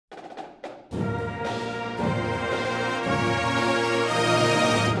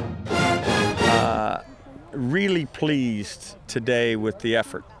really pleased today with the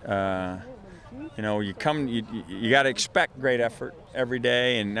effort. You know, you got to expect great effort every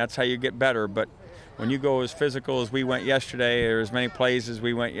day, and that's how you get better. But when you go as physical as we went yesterday, or as many plays as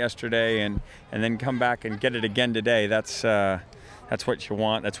we went yesterday, and then come back and get it again today, that's what you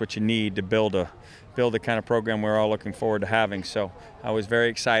want. That's what you need to build the kind of program we're all looking forward to having. So I was very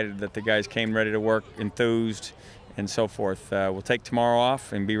excited that the guys came ready to work, enthused, and so forth. We'll take tomorrow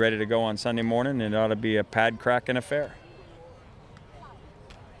off and be ready to go on Sunday morning, and it ought to be a pad-cracking affair. How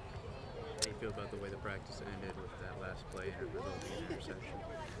do you feel about the way the practice ended with that last play and resulting interception?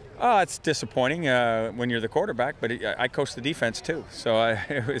 It's disappointing when you're the quarterback, but I coached the defense too, so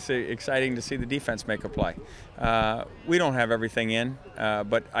it was exciting to see the defense make a play. We don't have everything in,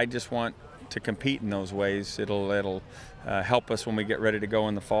 but I just want to compete in those ways. It'll help us when we get ready to go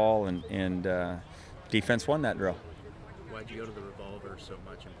in the fall, and defense won that drill. Why'd you go to the revolver so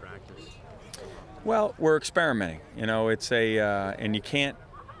much in practice? Well, we're experimenting. You know, it's and you can't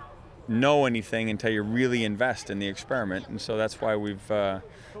know anything until you really invest in the experiment, and so that's why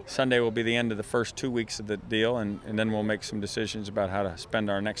Sunday will be the end of the first 2 weeks of the deal, and then we'll make some decisions about how to spend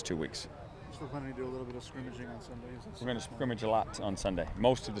our next 2 weeks. We're planning to do a little bit of scrimmaging on Sundays. We're going to scrimmage a lot on Sunday,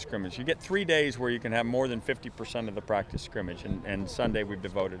 most of the scrimmage. You get 3 days where you can have more than 50% of the practice scrimmage, and Sunday we've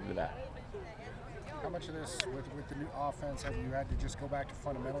devoted to that. How much of this, with the new offense, have you had to just go back to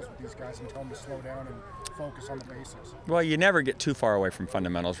fundamentals with these guys and tell them to slow down and focus on the basics? Well, you never get too far away from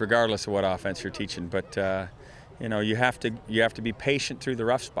fundamentals, regardless of what offense you're teaching. But you know, you have to be patient through the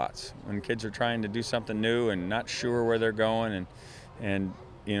rough spots when kids are trying to do something new and not sure where they're going, and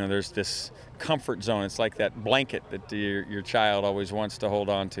you know, there's this comfort zone. It's like that blanket that your child always wants to hold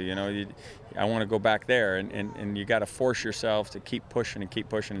on to. You know, I want to go back there, and you got to force yourself to keep pushing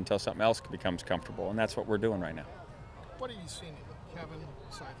until something else becomes comfortable, and that's what we're doing right now. What have you seen in Kevin,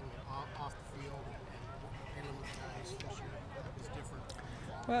 aside from off the field, and with the guys this year that was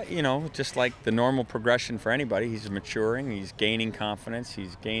different? Well, you know, just like the normal progression for anybody, he's maturing, he's gaining confidence,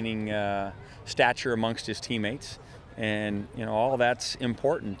 he's gaining stature amongst his teammates, and you know, all that's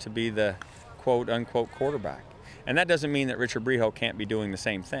important to be the quote-unquote quarterback. And that doesn't mean that Richard Breho can't be doing the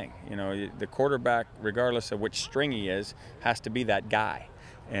same thing. You know, the quarterback, regardless of which string he is, has to be that guy,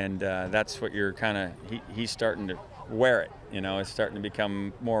 and that's what you're he's starting to wear it. You know, it's starting to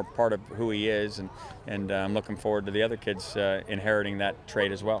become more part of who he is, and I'm looking forward to the other kids inheriting that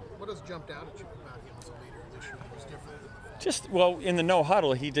trait as well. What has jumped out at you about him as a leader this year that was different than the fall? Just, well, in the no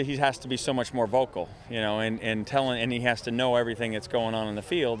huddle, he has to be so much more vocal, you know, and he has to know everything that's going on in the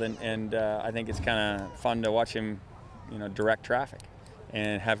field, and I think it's kind of fun to watch him, you know, direct traffic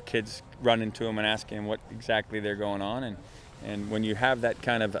and have kids run into him and ask him what exactly they're going on, and when you have that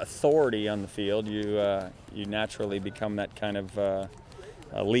kind of authority on the field, you naturally become that kind of a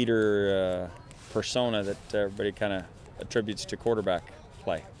leader persona that everybody kind of attributes to quarterback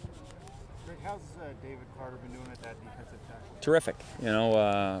play. Rick, how's David Carter been doing at that defensive tackle? Terrific. You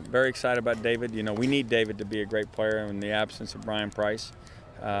know, very excited about David. You know, we need David to be a great player in the absence of Brian Price.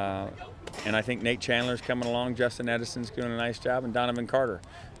 And I think Nate Chandler's coming along, Justin Edison's doing a nice job, and Donovan Carter.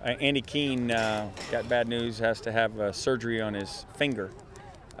 Andy Keene got bad news, has to have surgery on his finger.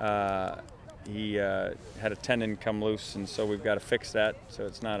 He had a tendon come loose, and so we've got to fix that so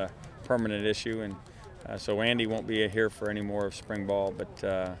it's not a permanent issue. And so Andy won't be here for any more of spring ball, but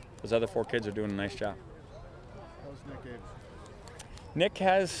those other 4 kids are doing a nice job. How's Nick Davis? Nick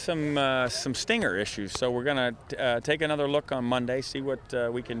has some stinger issues, so we're going to take another look on Monday, see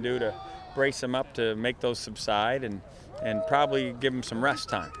what we can do to brace him up to make those subside, and probably give him some rest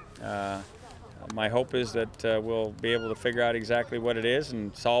time. My hope is that we'll be able to figure out exactly what it is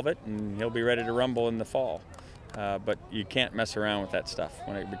and solve it, and he'll be ready to rumble in the fall. But you can't mess around with that stuff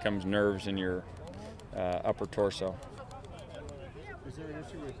when it becomes nerves in your upper torso. Is there an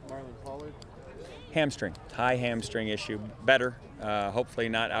issue with Marlon Pollard? Hamstring, high hamstring issue. Better, hopefully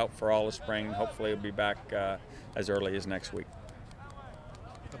not out for all of spring. Hopefully he'll be back as early as next week.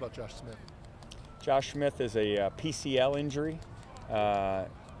 How about Josh Smith? Josh Smith is a PCL injury,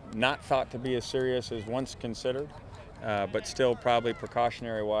 not thought to be as serious as once considered, but still probably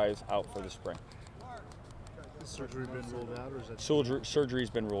precautionary-wise out for the spring. Has surgery been ruled out, or is that surgery's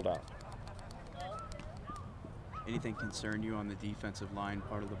been ruled out? Anything concern you on the defensive line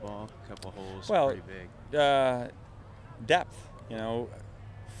part of the ball? A couple holes, well, pretty big. Depth. You know,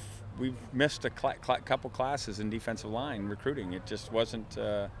 we've missed a couple classes in defensive line recruiting. It just wasn't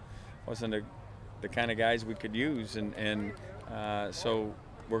the kind of guys we could use, and so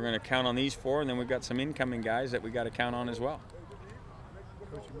we're going to count on these 4, and then we've got some incoming guys that we got to count on as well.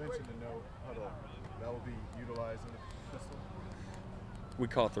 Coach, you mentioned the no huddle. That will be utilized in the system? We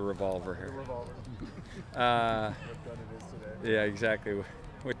call it the revolver The here. revolver. Uh, What gun it is today? yeah, exactly.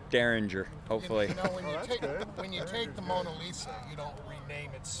 With Derringer, hopefully. You know, when you that's take good. when you take the Mona Lisa, you don't rename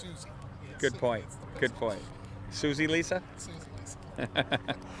it Susie. Good point. It's the Good point. Susie Lisa? Susie Lisa.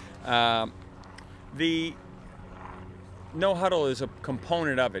 The no huddle is a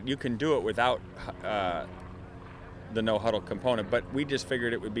component of it. You can do it without the no huddle component, but we just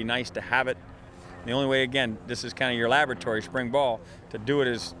figured it would be nice to have it. The only way, again, this is kind of your laboratory, spring ball, to do it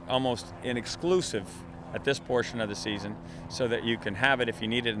is almost an exclusive at this portion of the season, so that you can have it if you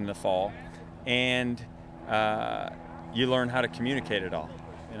need it in the fall, and you learn how to communicate it all.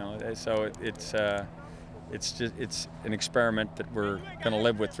 You know, so it's an experiment that we're going to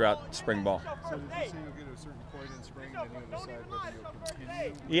live with throughout spring ball. So did you say you'll get to a certain point in spring and then you'll decide whether you'll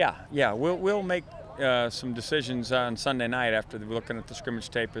continue? Yeah. We'll make some decisions on Sunday night after we're looking at the scrimmage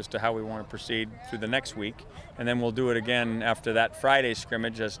tape as to how we want to proceed through the next week, and then we'll do it again after that Friday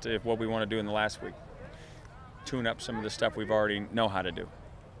scrimmage as to what we want to do in the last week. Tune up some of the stuff we've already know how to do.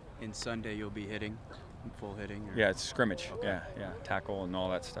 In Sunday, you'll be hitting, full hitting? Or? Yeah, it's scrimmage. Okay. Yeah, tackle and all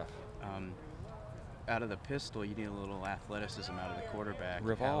that stuff. Out of the pistol, you need a little athleticism out of the quarterback.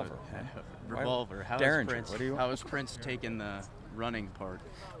 Revolver. Revolver. Derringer, what do you want? How is Prince taking the running part?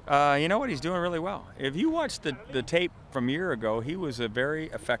 You know what? He's doing really well. If you watch the tape from a year ago, he was a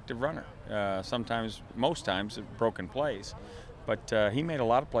very effective runner. Sometimes, most times, broken plays. But he made a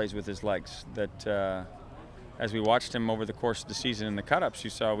lot of plays with his legs that, as we watched him over the course of the season in the cut-ups,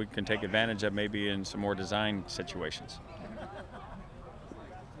 you saw we can take advantage of maybe in some more design situations.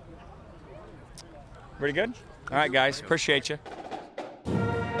 Pretty good? All right, guys. Appreciate you.